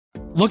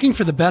Looking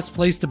for the best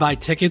place to buy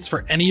tickets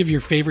for any of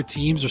your favorite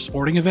teams or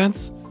sporting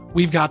events?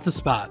 We've got the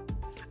spot.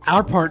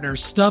 Our partner,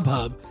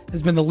 StubHub,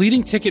 has been the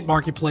leading ticket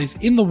marketplace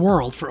in the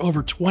world for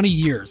over 20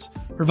 years,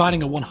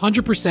 providing a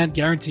 100%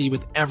 guarantee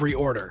with every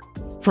order.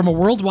 From a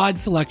worldwide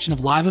selection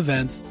of live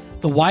events,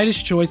 the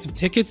widest choice of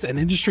tickets and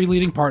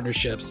industry-leading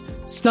partnerships,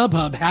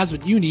 StubHub has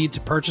what you need to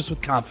purchase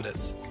with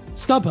confidence.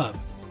 StubHub,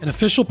 an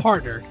official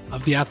partner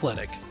of The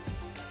Athletic.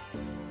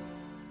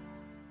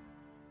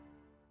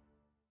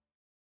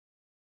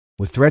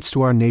 With threats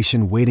to our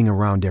nation waiting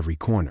around every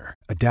corner,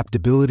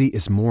 adaptability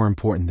is more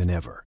important than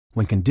ever.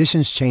 When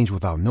conditions change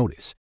without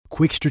notice,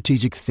 quick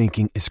strategic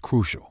thinking is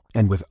crucial.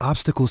 And with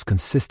obstacles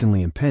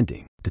consistently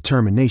impending,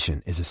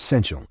 determination is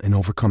essential in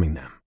overcoming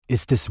them.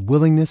 It's this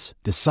willingness,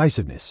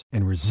 decisiveness,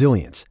 and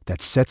resilience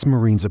that sets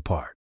Marines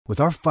apart. With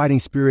our fighting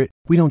spirit,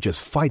 we don't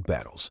just fight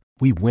battles,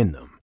 we win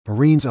them.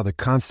 Marines are the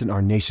constant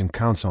our nation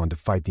counts on to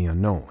fight the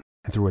unknown.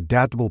 And through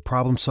adaptable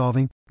problem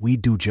solving, we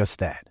do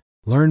just that.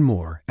 Learn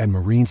more at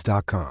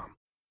marines.com.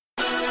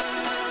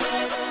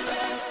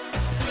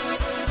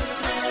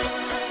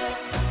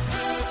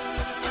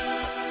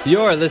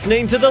 You're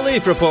listening to The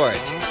Leaf Report.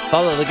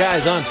 Follow the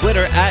guys on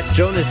Twitter at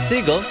Jonas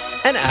Siegel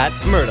and at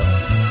Myrtle.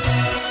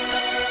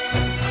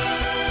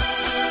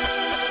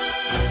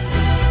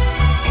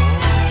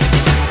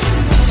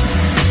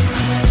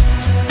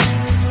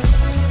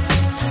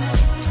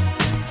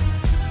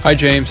 Hi,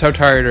 James. How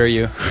tired are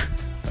you?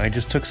 I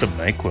just took some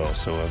NyQuil,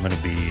 so I'm going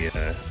to be,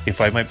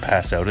 if I might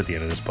pass out at the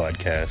end of this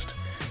podcast.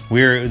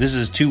 This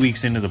is 2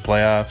 weeks into the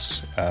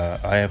playoffs.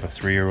 I have a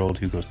 3-year-old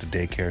who goes to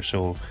daycare,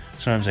 so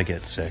sometimes I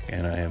get sick,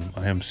 and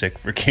I am sick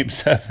for Game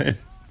 7.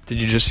 Did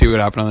you just see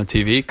what happened on the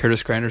TV?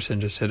 Curtis Granderson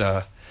just hit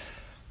a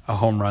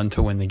home run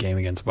to win the game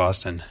against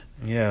Boston.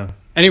 Yeah.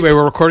 Anyway,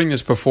 we're recording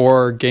this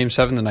before Game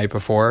 7 the night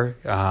before.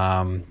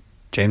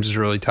 James is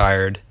really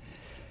tired.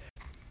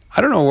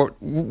 I don't know,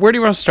 where do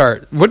you want to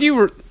start?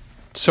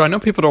 So I know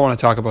people don't want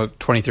to talk about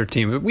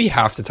 2013, but we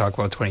have to talk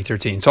about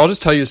 2013. So I'll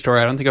just tell you a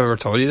story. I don't think I've ever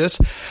told you this.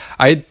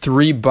 I had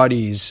 3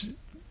 buddies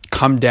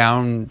come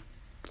down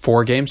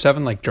for Game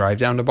 7, like drive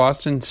down to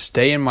Boston,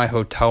 stay in my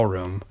hotel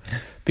room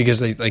because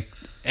they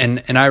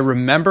and I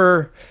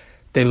remember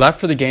they left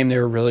for the game. They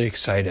were really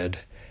excited.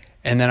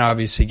 And then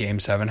obviously Game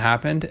 7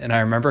 happened. And I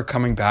remember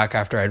coming back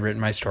after I'd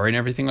written my story and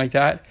everything like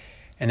that.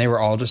 And they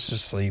were all just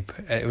asleep.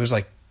 It was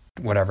like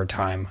whatever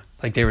time.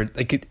 Like they were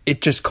like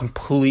it just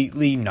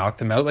completely knocked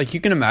them out. Like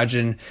you can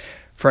imagine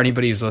for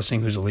anybody who's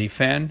listening who's a Leaf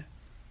fan,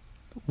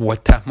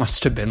 what that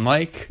must have been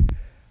like.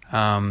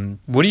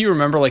 What do you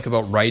remember like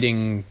about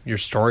writing your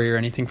story or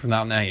anything from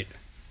that night?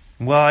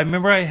 Well, I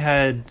remember I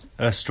had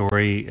a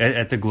story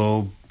at the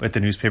Globe, at the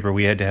newspaper.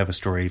 We had to have a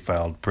story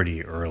filed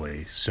pretty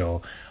early.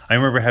 So I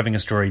remember having a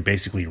story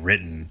basically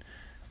written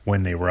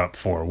when they were up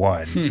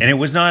 4-1. And it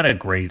was not a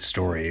great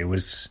story. It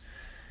was...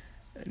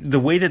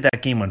 The way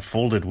that game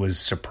unfolded was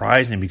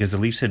surprising because the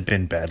Leafs had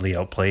been badly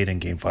outplayed in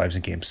Game 5s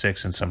and Game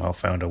 6 and somehow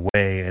found a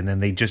way. And then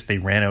they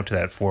ran out to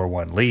that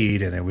 4-1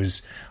 lead. And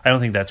I don't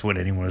think that's what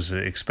anyone was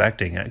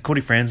expecting.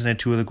 Cody Franzen had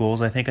 2 of the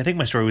goals, I think. I think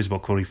my story was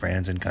about Cody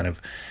Franzen kind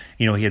of,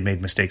 he had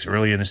made mistakes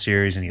early in the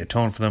series and he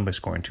atoned for them by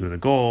scoring 2 of the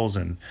goals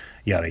and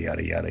yada,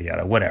 yada, yada,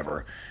 yada,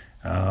 whatever.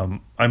 I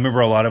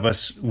remember a lot of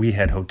us, we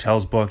had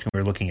hotels booked and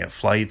we were looking at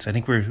flights. I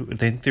think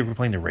they were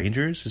playing the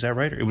Rangers. Is that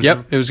right? It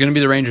was going to be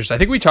the Rangers. I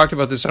think we talked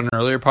about this on an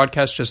earlier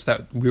podcast, just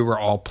that we were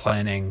all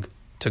planning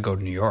to go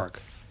to New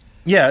York.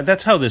 Yeah,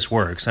 that's how this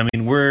works. I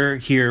mean, we're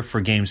here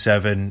for Game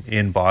 7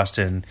 in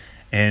Boston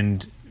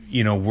and,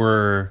 we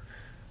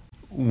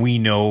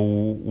know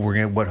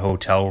what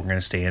hotel we're going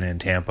to stay in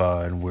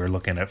Tampa and we're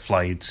looking at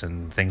flights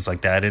and things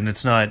like that. And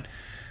it's not...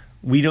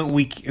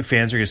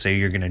 fans are gonna say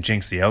you're gonna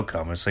jinx the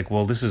outcome. It's like,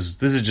 well, this is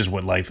just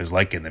what life is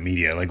like in the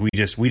media. Like we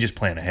just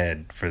plan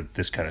ahead for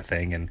this kind of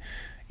thing, and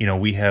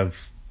we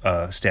have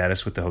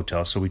status with the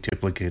hotel, so we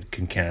typically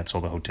can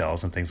cancel the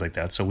hotels and things like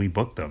that. So we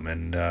booked them,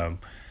 and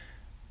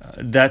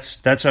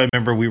that's how I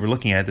remember we were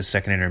looking at the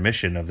second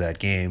intermission of that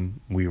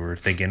game. We were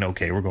thinking,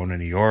 okay, we're going to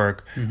New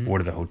York. Mm-hmm.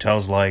 What are the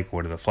hotels like?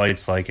 What are the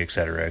flights like? Et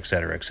cetera, et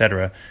cetera, et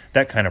cetera.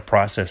 That kind of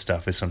process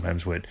stuff is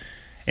sometimes what.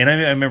 And I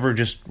remember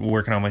just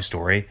working on my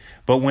story.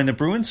 But when the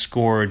Bruins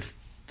scored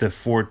the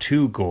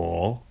 4-2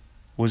 goal,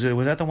 was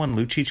that the one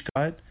Lucic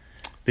got?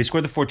 They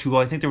scored the 4-2 goal.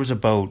 I think there was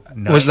about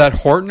 9... Was that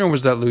Horton or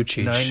was that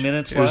Lucic? 9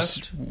 minutes Was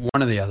left?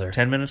 one or the other.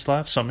 10 minutes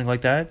left, something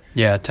like that?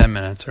 Yeah, 10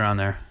 minutes around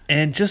there.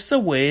 And just the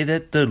way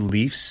that the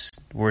Leafs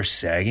were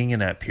sagging in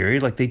that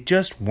period, like they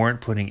just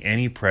weren't putting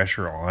any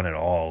pressure on at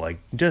all. Like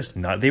just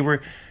not. They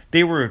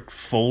were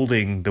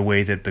folding the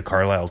way that the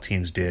Carlisle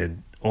teams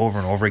did over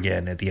and over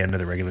again at the end of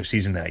the regular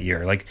season that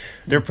year. Like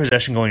their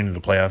possession going into the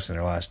playoffs in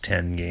their last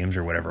 10 games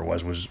or whatever it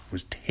was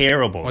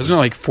terrible. Wasn't it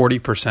like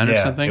 40% or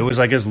something? It was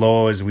like as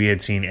low as we had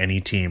seen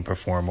any team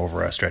perform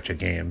over a stretch of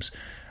games.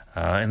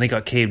 And they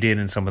got caved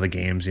in some of the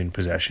games in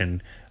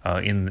possession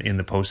in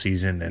the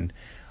postseason. And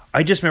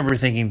I just remember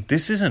thinking,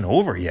 this isn't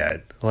over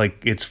yet.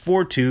 Like it's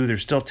 4-2.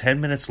 There's still 10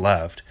 minutes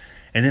left.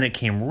 And then it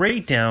came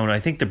right down.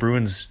 I think the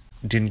Bruins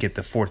didn't get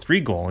the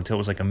 4-3 goal until it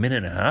was like a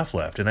minute and a half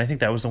left. And I think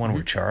that was the one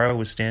where Chara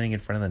was standing in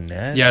front of the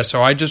net. Yeah,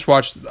 so I just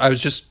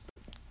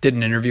did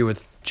an interview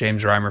with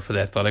James Reimer for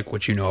The Athletic,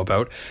 which you know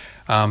about.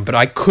 But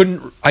I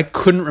couldn't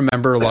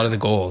remember a lot of the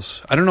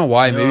goals. I don't know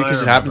why, maybe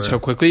because it happened so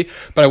quickly.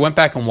 But I went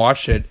back and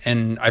watched it,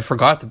 and I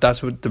forgot that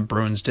that's what the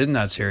Bruins did in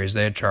that series.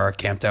 They had Chara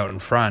camped out in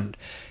front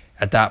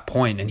at that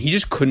point, and he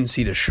just couldn't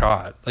see the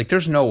shot. Like,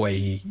 there's no way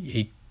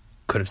he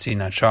could have seen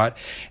that shot.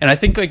 And I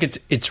think like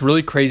it's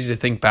really crazy to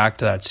think back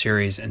to that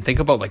series and think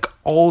about like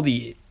all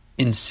the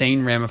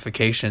insane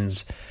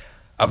ramifications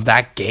of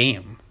that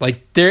game.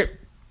 Like,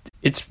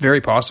 it's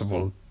very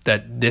possible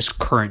that this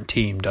current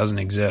team doesn't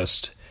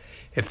exist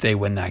if they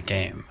win that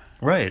game.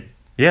 Right.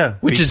 Yeah.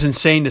 Which is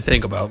insane to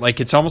think about. Like,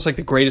 it's almost like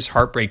the greatest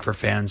heartbreak for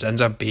fans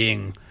ends up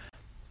being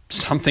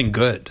something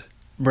good.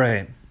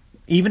 Right.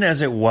 Even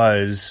as it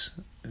was,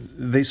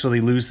 they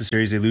lose the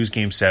series, they lose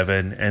Game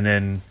 7, and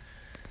then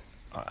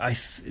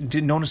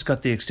did Nonis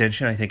got the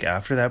extension, I think,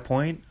 after that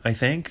point, I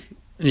think.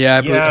 Yeah,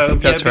 I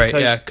think that's right.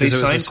 Yeah, because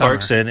they signed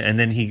Clarkson, and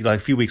then he a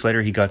few weeks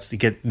later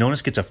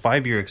Nonis gets a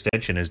 5-year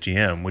extension as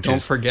GM. Which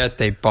don't forget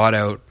they bought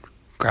out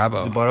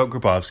Grabo. They bought out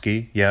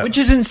Grabowski, yeah, which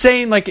is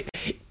insane. Like,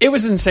 it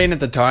was insane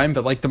at the time,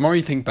 but like the more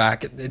you think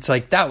back, it's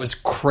like that was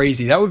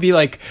crazy. That would be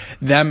like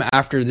them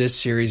after this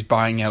series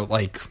buying out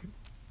like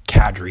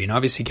Kadri, and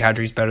obviously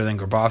Kadri's better than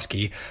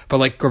Grabowski, but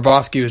like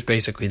Grabowski was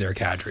basically their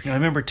Kadri. I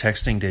remember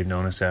texting Dave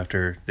Nonis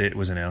after it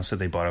was announced that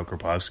they bought out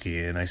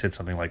Grabowski, and I said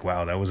something like,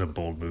 "Wow, that was a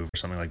bold move," or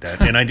something like that.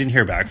 And I didn't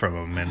hear back from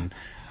him, and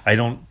I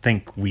don't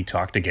think we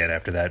talked again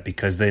after that,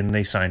 because then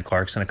they signed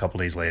Clarkson a couple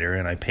days later,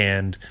 and I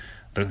panned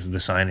the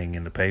signing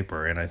in the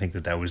paper, and I think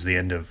that was the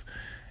end of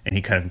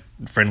any kind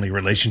of friendly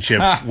relationship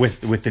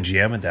with the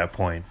GM at that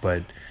point.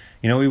 But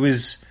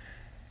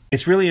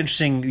it's really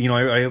interesting.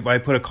 I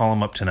put a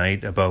column up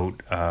tonight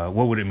about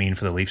what would it mean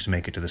for the Leafs to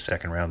make it to the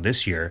second round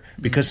this year,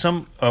 because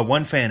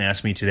one fan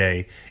asked me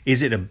today,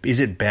 is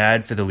it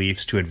bad for the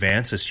Leafs to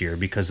advance this year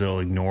because they'll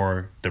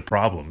ignore the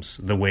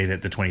problems the way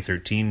that the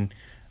 2013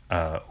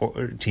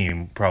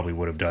 team probably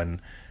would have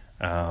done.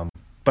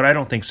 But I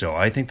don't think so.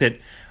 I think that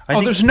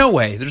there's no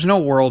way. There's no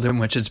world in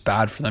which it's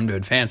bad for them to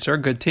advance. They're a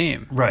good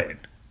team. Right.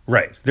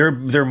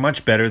 They're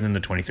much better than the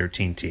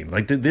 2013 team.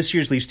 Like, this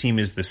year's Leafs team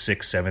is the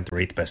 6th, 7th, or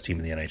 8th best team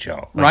in the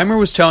NHL. Reimer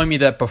was telling me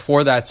that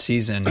before that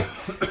season,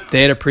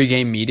 they had a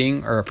preseason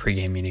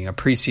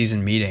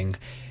meeting,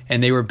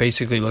 and they were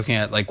basically looking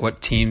at like what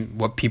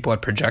people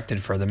had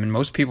projected for them, and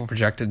most people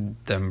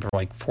projected them for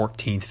like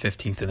 14th,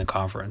 15th in the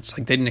conference.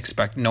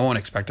 Like, no one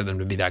expected them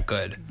to be that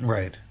good.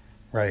 Right.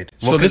 Well,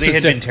 so because they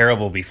had been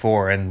terrible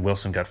before, and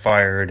Wilson got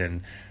fired,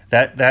 and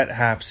that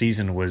half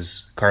season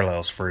was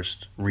Carlisle's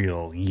first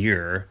real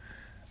year.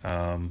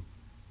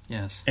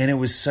 Yes. And it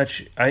was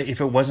if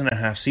it wasn't a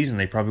half season,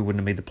 they probably wouldn't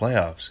have made the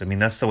playoffs. I mean,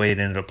 that's the way it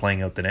ended up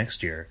playing out the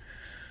next year.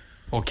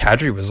 Well,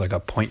 Kadri was like a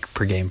point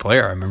per game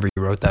player. I remember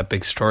you wrote that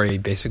big story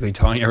basically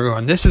telling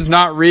everyone, this is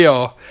not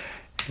real.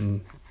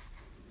 And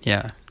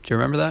yeah. Do you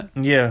remember that?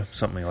 Yeah,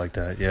 something like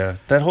that, yeah.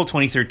 That whole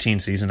 2013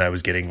 season, I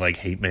was getting like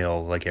hate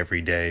mail like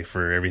every day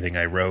for everything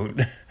I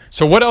wrote.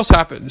 So what else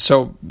happened?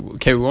 So,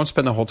 okay, we won't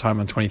spend the whole time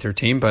on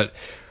 2013, but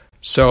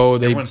so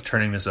everyone's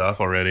turning this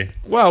off already.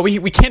 Well, we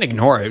can't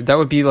ignore it. That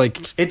would be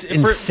like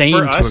insane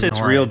for to us, ignore.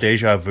 it's real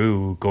deja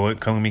vu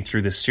coming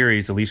through this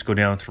series. The Leafs go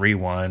down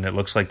 3-1. It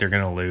looks like they're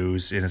going to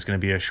lose, and it's going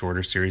to be a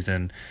shorter series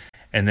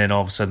and then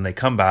all of a sudden they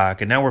come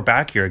back, and now we're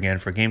back here again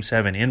for Game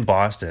 7 in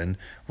Boston.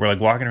 We're like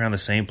walking around the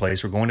same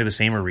place. We're going to the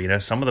same arena.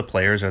 Some of the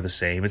players are the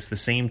same. It's the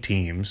same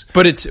teams.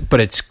 But it's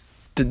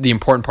the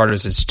important part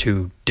is it's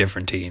two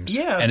different teams.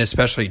 Yeah. And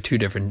especially two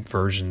different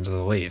versions of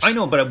the Leafs. I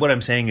know, but what I'm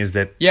saying is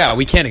that... Yeah,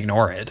 we can't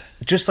ignore it.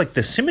 Just like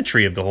the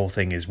symmetry of the whole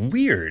thing is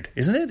weird,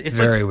 isn't it? It's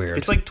very weird.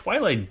 It's like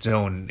Twilight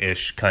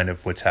Zone-ish kind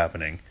of what's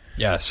happening.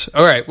 Yes.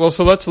 All right. Well,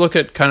 so let's look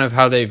at kind of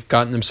how they've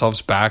gotten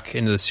themselves back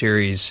into the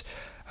series.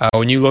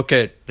 When you look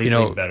at, they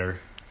played better.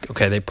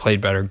 Okay, they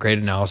played better. Great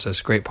analysis.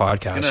 Great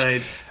podcast.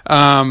 Good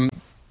night.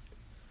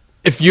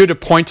 If you had to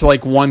point to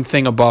like one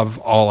thing above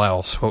all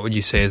else, what would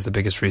you say is the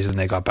biggest reason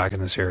they got back in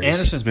the series?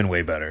 Anderson's been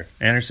way better.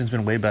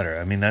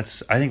 I mean, I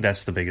think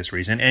that's the biggest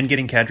reason. And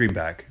getting Kadri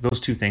back.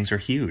 Those two things are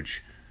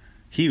huge.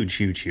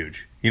 Huge.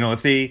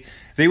 If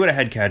they would have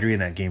had Kadri in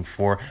that Game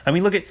 4. I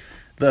mean, look at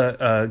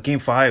the Game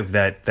 5,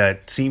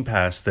 that seam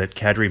pass that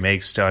Kadri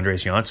makes to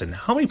Andreas Johnsson.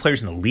 How many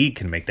players in the league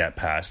can make that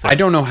pass? I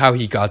don't know how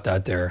he got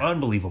that there.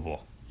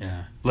 Unbelievable.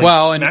 Yeah. Like,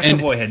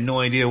 McAvoy had no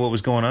idea what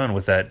was going on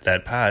with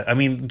that pass. I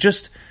mean,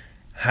 just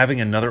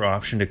having another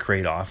option to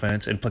create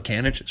offense, and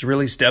Plekanec has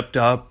really stepped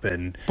up.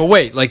 But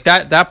wait, like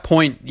that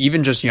point,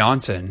 even just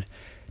Johnsson,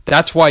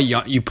 that's why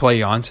you play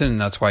Johnsson,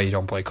 and that's why you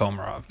don't play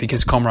Komarov,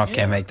 because Komarov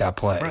can't make that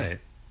play. Right.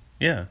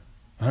 Yeah,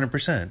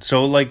 100%.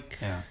 So,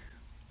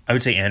 I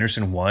would say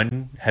Anderson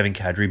 1, having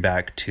Kadri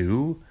back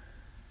 2.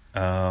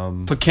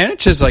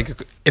 Plekanec is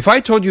like, if I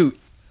told you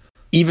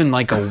even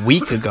like a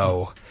week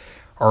ago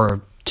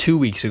or 2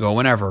 weeks ago,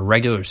 whenever,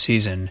 regular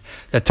season,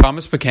 that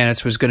Thomas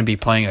Plekanec was going to be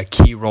playing a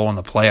key role in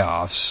the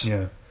playoffs.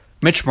 Yeah.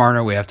 Mitch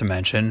Marner, we have to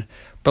mention.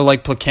 But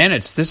like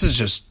Plekanec, this is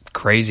just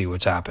crazy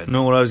what's happened.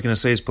 No, what I was going to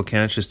say is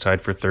Plekanec is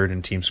tied for third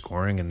in team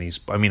scoring in these.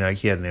 I mean,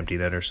 he had an empty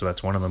netter, so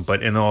that's one of them.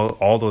 But in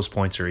all those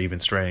points are even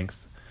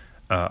strength,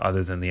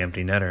 other than the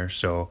empty netter.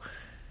 So,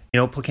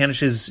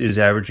 Plekanec is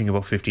averaging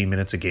about 15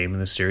 minutes a game in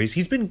this series.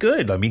 He's been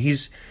good. I mean,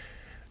 he's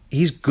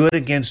good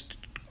against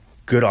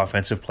good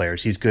offensive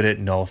players. He's good at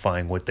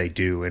nullifying what they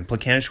do. And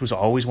Plekanec was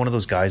always one of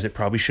those guys that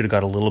probably should have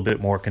got a little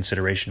bit more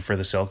consideration for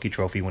the Selke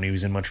Trophy when he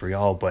was in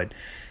Montreal, but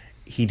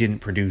he didn't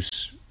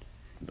produce.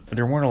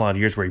 There weren't a lot of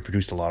years where he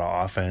produced a lot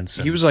of offense.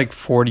 He was like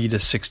 40 to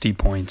 60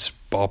 points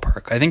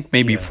ballpark. I think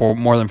maybe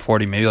more than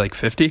 40, maybe like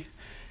 50.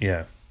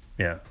 Yeah.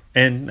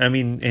 And I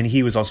mean, and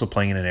he was also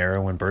playing in an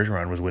era when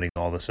Bergeron was winning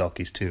all the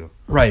Selkies too.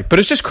 Right, but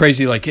it's just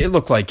crazy. Like it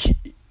looked like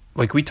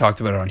we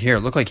talked about it on here,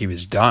 it looked like he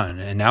was done,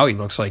 and now he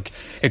looks like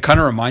it kind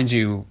of reminds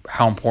you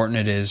how important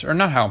it is, or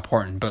not how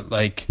important, but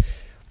like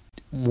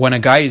when a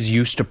guy is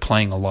used to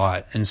playing a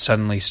lot and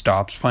suddenly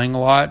stops playing a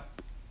lot,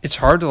 it's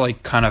hard to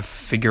like kind of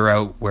figure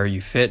out where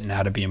you fit and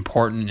how to be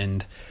important.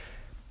 And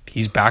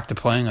he's back to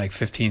playing like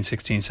 15,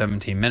 16,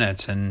 17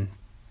 minutes. And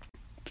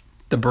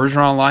the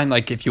Bergeron line,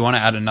 like if you want to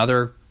add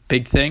another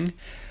big thing,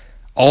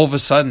 all of a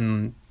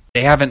sudden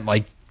they haven't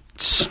like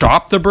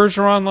stopped the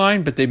Bergeron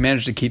line, but they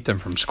managed to keep them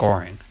from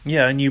scoring.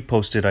 Yeah, and you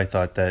posted, I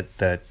thought,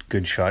 that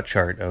good shot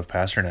chart of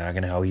Pastrnak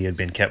and how he had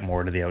been kept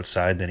more to the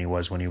outside than he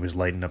was when he was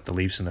lighting up the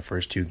Leafs in the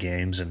first two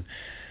games. And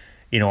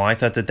I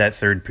thought that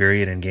third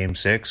period in Game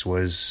 6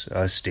 was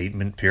a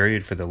statement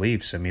period for the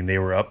Leafs. I mean, they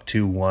were up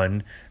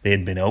 2-1. They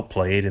had been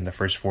outplayed in the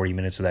first 40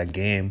 minutes of that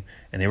game,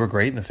 and they were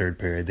great in the third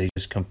period. They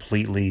just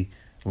completely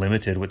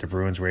limited what the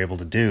Bruins were able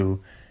to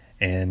do.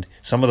 And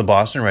some of the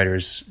Boston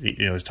writers,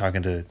 was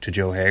talking to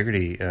Joe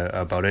Haggerty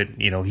about it.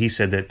 He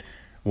said that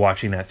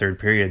watching that third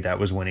period, that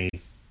was when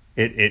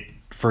it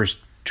first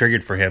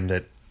triggered for him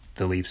that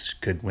the Leafs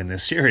could win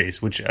this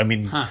series, which, I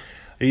mean...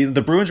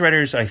 The Bruins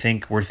writers, I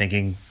think, were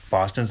thinking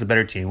Boston's the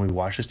better team. We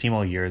watched this team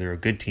all year. They're a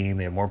good team.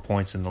 They have more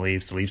points than the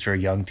Leafs. The Leafs are a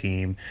young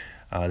team.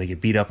 They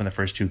get beat up in the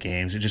first two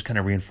games. It just kind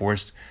of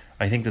reinforced,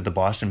 I think, that the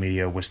Boston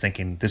media was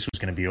thinking this was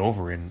going to be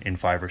over in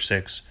 5 or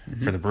 6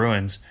 for the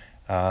Bruins.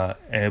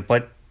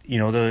 But,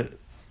 the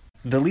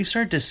Leafs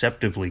are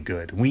deceptively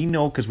good. We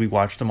know because we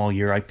watched them all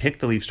year. I picked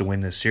the Leafs to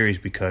win this series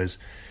because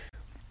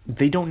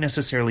they don't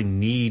necessarily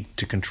need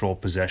to control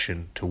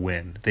possession to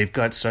win. They've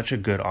got such a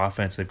good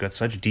offense. They've got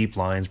such deep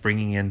lines.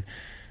 Bringing in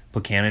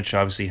Plekanec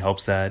obviously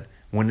helps that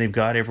when they've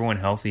got everyone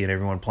healthy and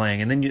everyone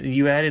playing. And then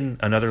you add in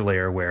another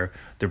layer where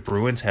the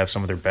Bruins have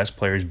some of their best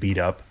players beat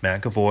up.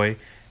 McAvoy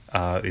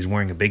is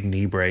wearing a big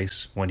knee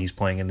brace when he's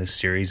playing in this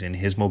series, and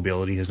his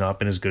mobility has not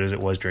been as good as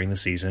it was during the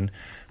season.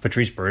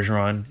 Patrice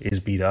Bergeron is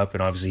beat up,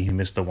 and obviously he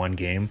missed the one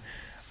game.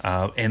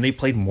 And they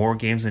played more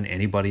games than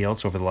anybody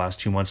else over the last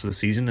 2 months of the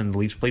season, and the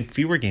Leafs played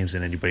fewer games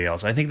than anybody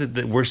else. I think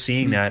that we're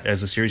seeing that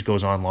as the series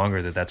goes on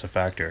longer, that's a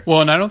factor.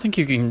 Well, and I don't think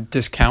you can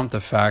discount the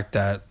fact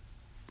that,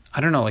 I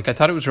don't know, like I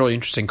thought it was really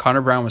interesting.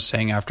 Connor Brown was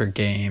saying after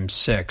Game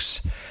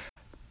 6,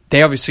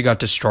 they obviously got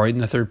destroyed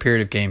in the third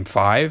period of Game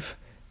 5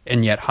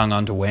 and yet hung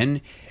on to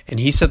win. And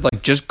he said,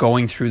 like, just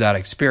going through that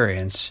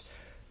experience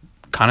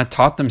kind of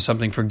taught them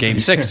something for Game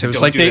 6. It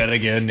was like do that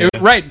again. Yeah.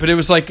 Right, but it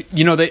was like,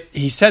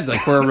 he said,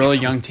 like, we're a really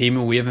young team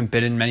and we haven't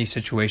been in many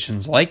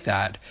situations like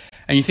that.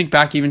 And you think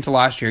back even to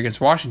last year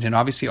against Washington,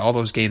 obviously all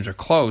those games are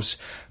close,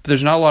 but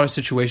there's not a lot of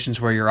situations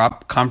where you're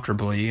up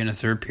comfortably in a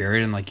third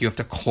period and like you have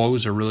to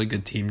close a really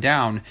good team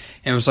down.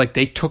 And it was like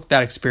they took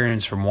that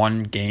experience from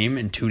one game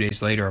and 2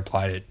 days later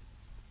applied it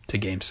to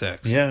Game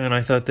 6. Yeah, and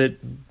I thought that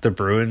the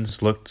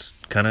Bruins looked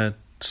kind of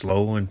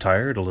slow and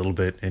tired a little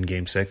bit in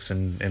Game 6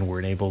 and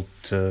weren't able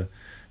to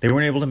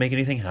make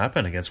anything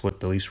happen against what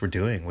the Leafs were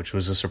doing, which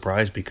was a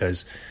surprise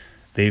because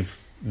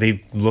they've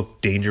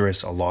looked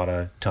dangerous a lot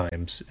of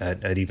times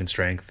at even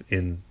strength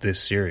in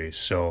this series.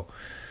 So,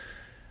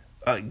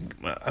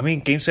 I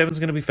mean, Game 7 is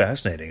going to be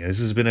fascinating. This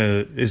has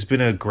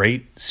been a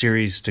great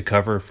series to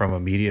cover from a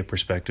media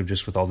perspective,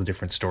 just with all the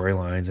different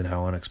storylines and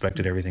how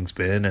unexpected everything's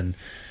been. And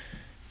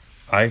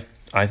I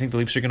think the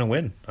Leafs are going to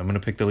win. I'm going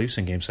to pick the Leafs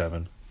in Game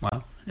 7.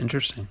 Wow,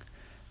 interesting.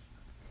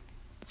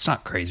 It's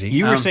not crazy.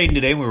 You were saying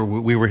today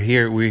we were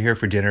here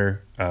for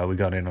dinner. We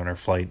got in on our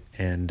flight,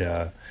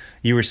 and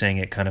you were saying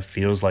it kind of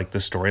feels like the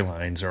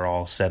storylines are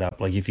all set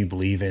up. Like if you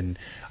believe in,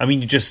 I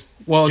mean, just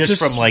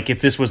from like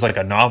if this was like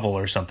a novel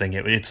or something,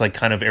 it's like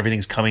kind of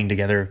everything's coming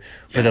together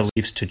for the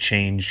Leafs to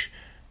change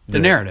the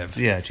narrative.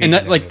 Yeah, and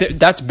that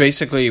that's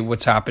basically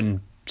what's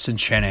happened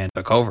since Shanahan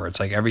took over. It's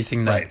like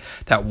everything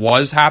that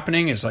was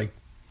happening is like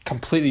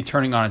completely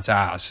turning on its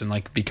ass and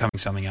like becoming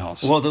something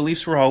else. Well, the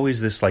Leafs were always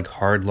this like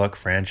hard luck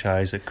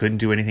franchise that couldn't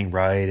do anything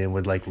right and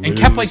would like lose. And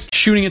kept like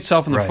shooting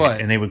itself in the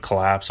foot. And they would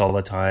collapse all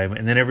the time.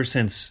 And then ever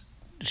since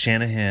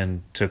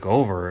Shanahan took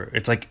over,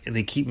 it's like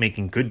they keep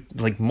making good,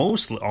 like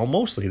mostly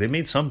they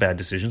made some bad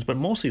decisions, but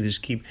mostly they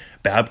just keep.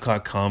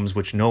 Babcock comes,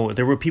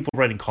 there were people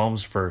writing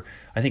columns for,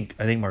 I think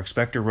Mark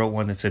Spector wrote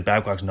one that said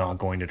Babcock's not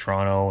going to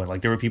Toronto, and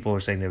like there were people who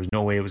were saying there was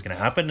no way it was going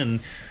to happen,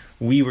 and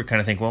we were kind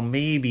of thinking, well,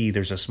 maybe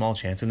there's a small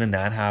chance, and then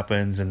that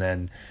happens, and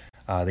then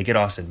They get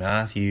Austin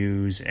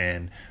Matthews,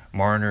 and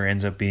Marner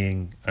ends up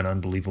being an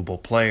unbelievable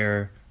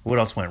player. What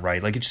else went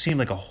right? Like, it just seemed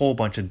like a whole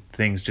bunch of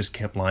things just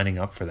kept lining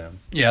up for them.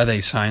 Yeah,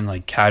 they signed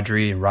like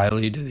Kadri and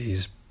Riley to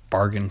these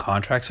bargain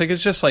contracts. Like,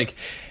 it's just like,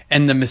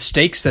 and the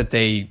mistakes that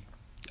they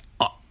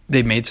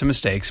made some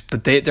mistakes,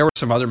 but there were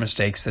some other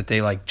mistakes that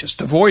they like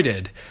just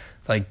avoided.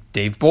 Like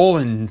Dave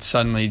Bolin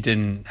suddenly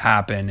didn't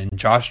happen, and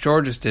Josh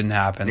Georges didn't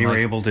happen. They were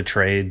able to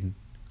trade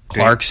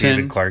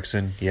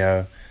Clarkson.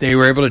 Yeah. They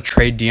were able to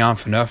trade Dion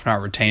Phaneuf,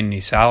 not retain any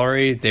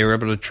salary. They were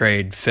able to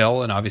trade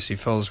Phil, and obviously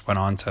Phil's went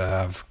on to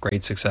have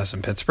great success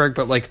in Pittsburgh.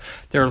 But like,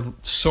 there are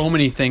so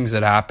many things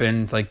that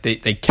happened. Like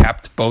they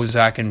kept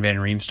Bozak and Van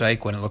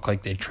Riemsdyk when it looked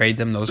like they trade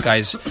them. Those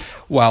guys,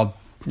 while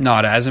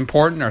not as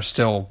important, are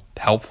still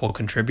helpful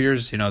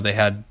contributors. You know, they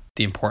had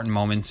the important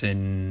moments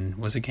in,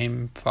 was it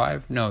Game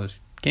 5? No, it was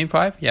Game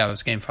 5? Yeah, it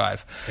was Game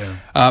 5.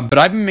 Yeah. But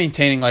I've been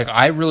maintaining, like,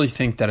 I really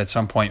think that at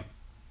some point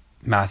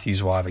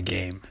Matthews will have a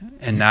game,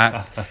 and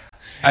that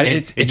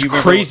it's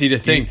crazy to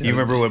think. You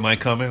remember what my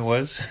comment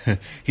was?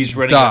 He's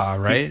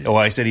running. Right?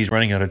 I said he's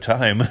running out of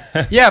time.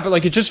 Yeah, but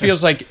like, it just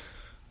feels like,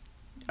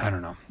 I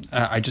don't know.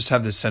 I just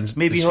have this sense.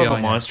 Maybe this he'll have a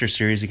feeling monster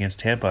series against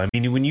Tampa. I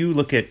mean, when you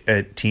look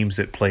at teams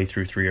that play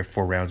through 3 or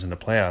 4 rounds in the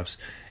playoffs,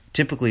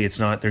 typically it's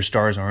not, their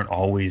stars aren't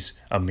always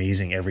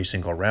amazing every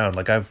single round.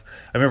 Like I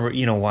remember,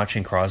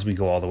 watching Crosby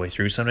go all the way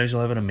through. Sometimes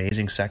he'll have an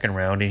amazing second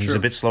round, and he's a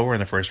bit slower in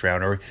the first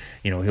round, or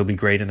he'll be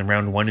great in the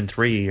round 1 and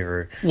 3.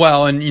 Or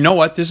well, and you know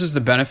what? This is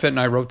the benefit, and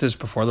I wrote this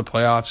before the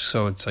playoffs,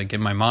 so it's like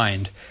in my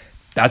mind.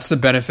 That's the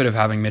benefit of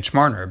having Mitch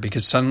Marner,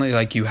 because suddenly,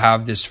 like, you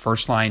have this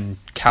first line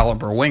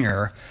caliber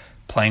winger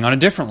playing on a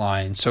different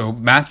line. So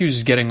Matthews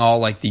is getting all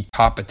like the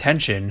top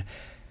attention.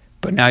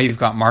 But now you've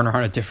got Marner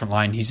on a different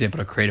line. He's able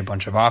to create a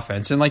bunch of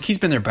offense. And, like, he's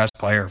been their best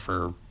player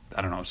for,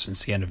 I don't know,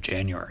 since the end of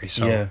January.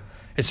 So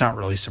It's not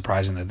really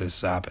surprising that this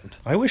has happened.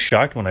 I was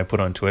shocked when I put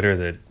on Twitter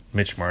that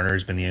Mitch Marner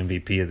has been the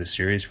MVP of the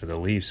series for the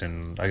Leafs.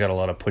 And I got a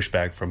lot of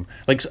pushback from,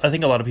 like, I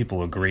think a lot of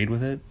people agreed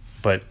with it.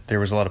 But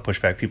there was a lot of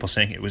pushback, people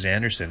saying it was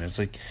Anderson. It's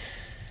like,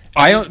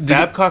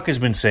 Babcock has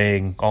been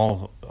saying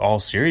all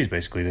series,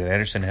 basically, that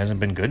Anderson hasn't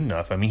been good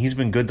enough. I mean, he's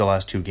been good the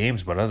last 2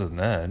 games, but other than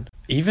that...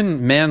 Even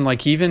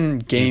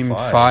Game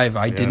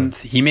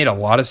 5, he made a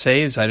lot of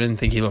saves. I didn't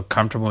think he looked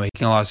comfortable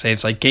making a lot of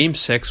saves. Like, Game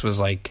 6 was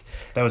like...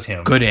 That was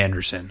him. Good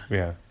Anderson.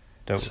 Yeah.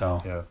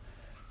 All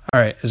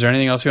right. Is there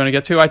anything else you want to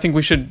get to? I think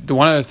we should... The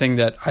one other thing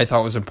that I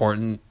thought was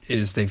important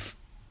is they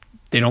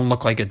don't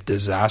look like a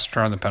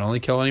disaster on the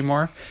penalty kill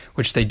anymore,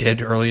 which they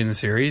did early in the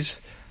series.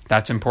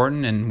 That's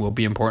important and will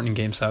be important in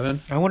Game 7.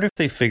 I wonder if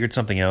they figured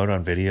something out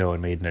on video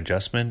and made an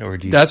adjustment, or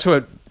do you... That's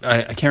what...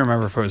 I can't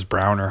remember if it was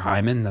Brown or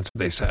Hyman. That's what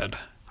they said.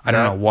 I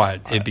don't know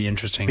what. It'd be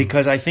interesting.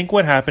 Because I think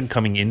what happened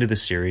coming into the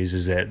series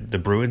is that the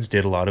Bruins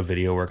did a lot of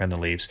video work on the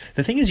Leafs.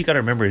 The thing is, you got to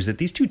remember, is that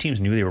these two teams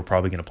knew they were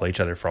probably going to play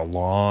each other for a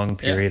long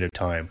period of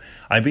time.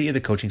 I bet you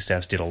the coaching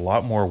staffs did a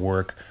lot more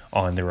work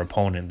on their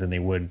opponent than they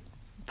would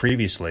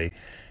previously.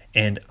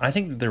 And I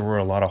think that there were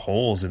a lot of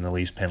holes in the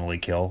Leafs penalty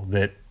kill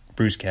that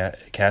Bruce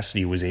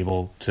Cassidy was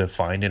able to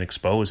find and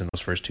expose in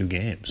those first 2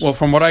 games. Well,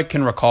 from what I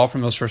can recall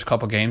from those first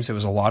couple games, it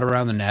was a lot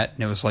around the net,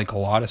 and it was like a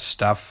lot of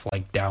stuff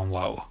like down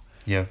low.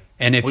 Yeah.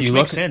 And if Which you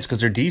makes look, sense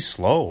because they're D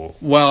slow.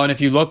 Well, and if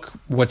you look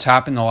what's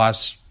happened the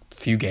last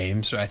few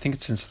games, I think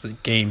it's since the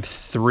Game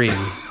 3,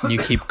 and you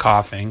keep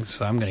coughing,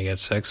 so I'm going to get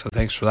sick, so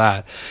thanks for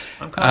that.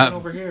 I'm coughing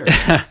over here.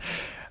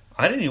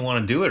 I didn't even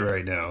want to do it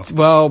right now.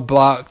 Well,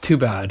 too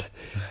bad.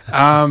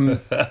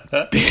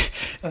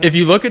 If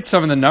you look at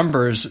some of the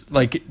numbers,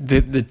 like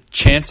the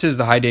chances,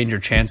 the high danger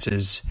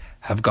chances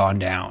have gone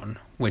down,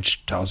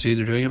 which tells you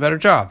they're doing a better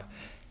job.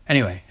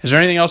 Anyway, is there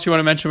anything else you want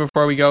to mention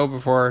before we go,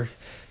 before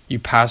you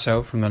pass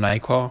out from the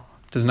NyQuil?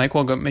 Does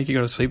NyQuil make you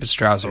go to sleep? It's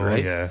drowsy,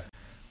 right? Yeah.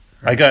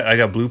 I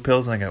got blue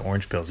pills and I got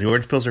orange pills. The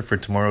orange pills are for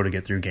tomorrow to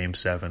get through Game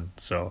 7.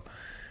 So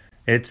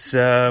it's we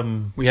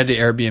had to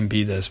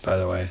Airbnb this, by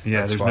the way.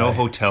 Yeah, there's no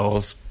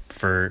hotels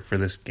for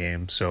this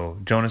game. So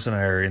Jonas and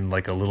I are in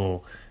like a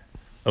little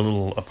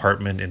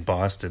apartment in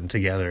Boston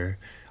together.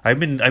 I've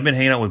been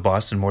hanging out with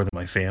Boston more than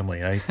my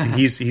family.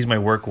 He's my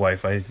work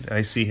wife.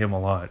 I see him a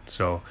lot.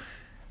 So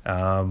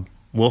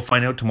we'll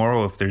find out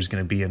tomorrow if there's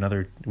going to be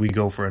we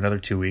go for another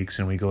 2 weeks,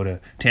 and we go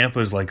to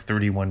Tampa's like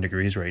 31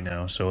 degrees right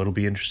now. So it'll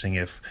be interesting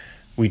if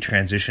we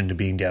transition to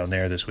being down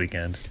there this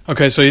weekend.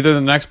 Okay, so either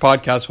the next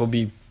podcast will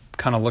be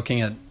kind of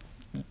looking at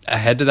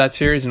ahead to that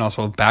series and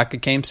also back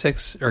at Game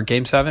 6 or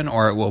Game 7,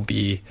 or it will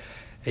be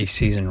a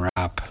season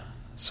wrap.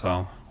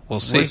 So we'll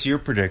see. What's your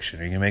prediction?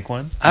 Are you going to make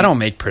one? I don't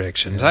make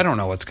predictions. I don't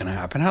know what's going to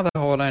happen. How the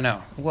hell would I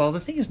know? Well,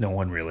 the thing is, no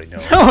one really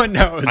knows. No one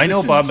knows. I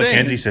know Bob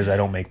McKenzie says I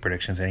don't make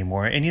predictions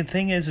anymore. And the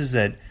thing is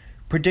that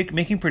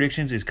making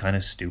predictions is kind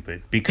of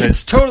stupid, because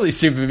it's totally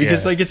stupid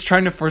because like it's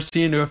trying to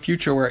foresee into a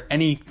future where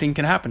anything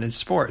can happen in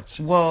sports.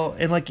 Well,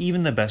 and like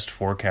even the best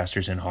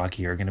forecasters in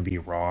hockey are going to be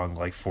wrong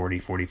like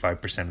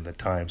 40-45% of the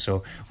time.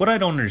 So what I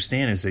don't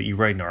understand is that you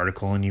write an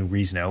article and you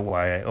reason out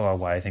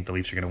why I think the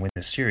Leafs are going to win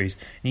this series,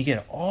 and you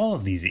get all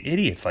of these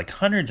idiots, like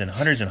hundreds and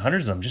hundreds and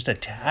hundreds of them, just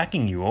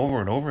attacking you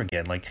over and over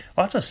again, like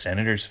lots of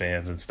Senators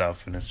fans and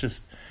stuff. And it's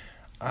just,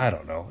 I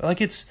don't know.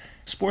 Like,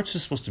 sports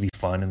is supposed to be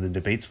fun, and the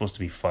debate's supposed to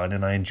be fun,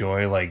 and I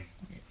enjoy, like,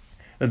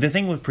 the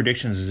thing with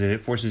predictions is that it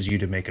forces you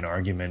to make an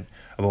argument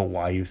about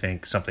why you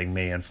think something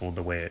may unfold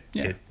the way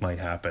it might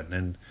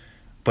happen.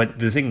 But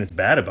the thing that's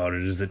bad about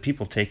it is that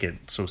people take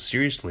it so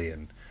seriously,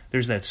 and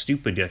there's that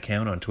stupid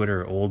account on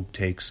Twitter, Old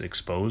Takes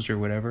Exposed or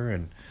whatever,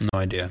 and No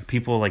idea.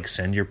 people like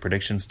send your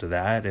predictions to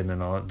that, and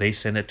then they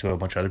send it to a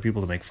bunch of other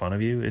people to make fun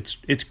of you.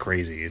 It's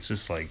crazy. It's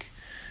just like,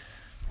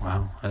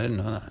 Wow, I didn't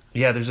know that.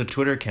 yeah, there's a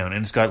Twitter account,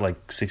 and it's got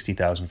like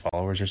 60,000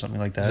 followers or something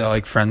like that. Is that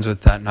like friends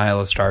with that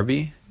nihilist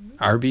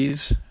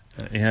Arby's?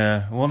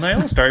 Yeah, well,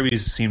 Nihilist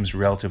Arby's seems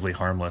relatively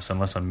harmless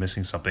unless I'm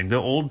missing something. The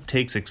Old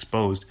Takes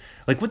Exposed,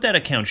 like what that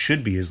account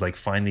should be is like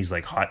find these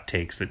like hot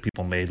takes that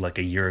people made like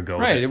a year ago.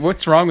 Right.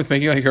 What's wrong with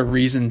making like a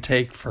reasoned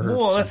take for?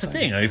 Well, that's the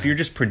something? thing. If you're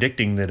just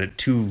predicting that at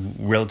two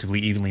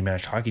relatively evenly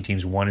matched hockey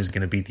teams, one is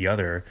going to beat the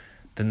other,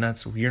 then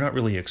you're not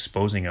really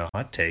exposing a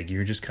hot take.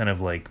 You're just kind of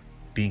like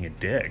being a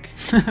dick.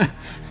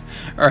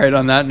 All right.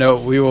 On that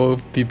note, we will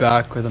be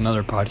back with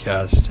another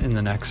podcast in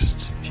the next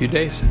few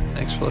days.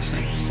 Thanks for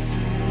listening.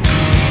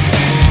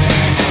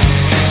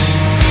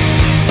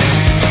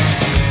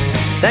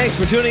 Thanks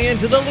for tuning in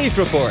to the Leaf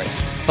Report.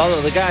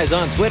 Follow the guys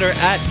on Twitter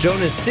at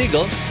Jonas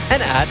Siegel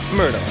and at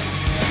Myrtle.